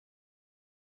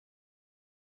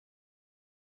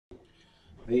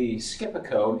The skipper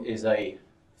cone is a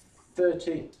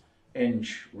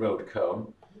 30-inch road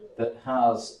cone that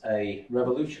has a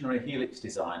revolutionary helix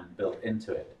design built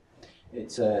into it.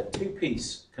 It's a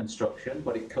two-piece construction,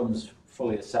 but it comes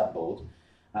fully assembled.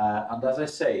 And as I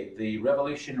say, the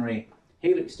revolutionary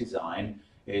helix design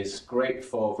is great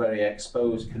for very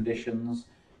exposed conditions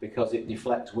because it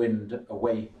deflects wind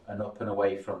away and up and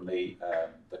away from the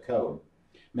cone,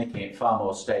 making it far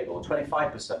more stable,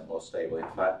 25% more stable in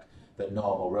fact, than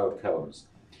normal road cones.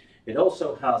 It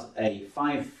also has a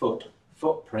 5-foot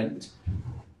footprint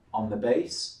on the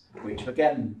base, which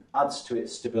again adds to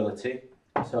its stability,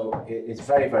 so it is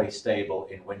very, very stable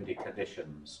in windy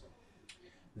conditions.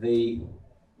 The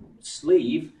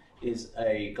sleeve is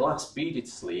a glass beaded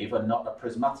sleeve and not a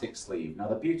prismatic sleeve. Now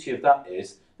the beauty of that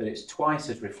is that it's twice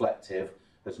as reflective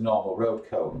as normal road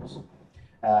cones.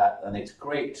 And it's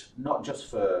great not just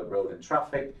for road and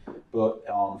traffic, but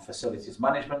on facilities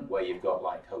management where you've got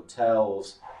like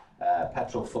hotels,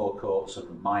 petrol forecourts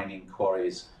and mining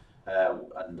quarries,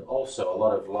 and also a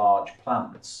lot of large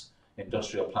plants,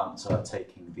 industrial plants are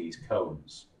taking these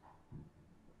cones.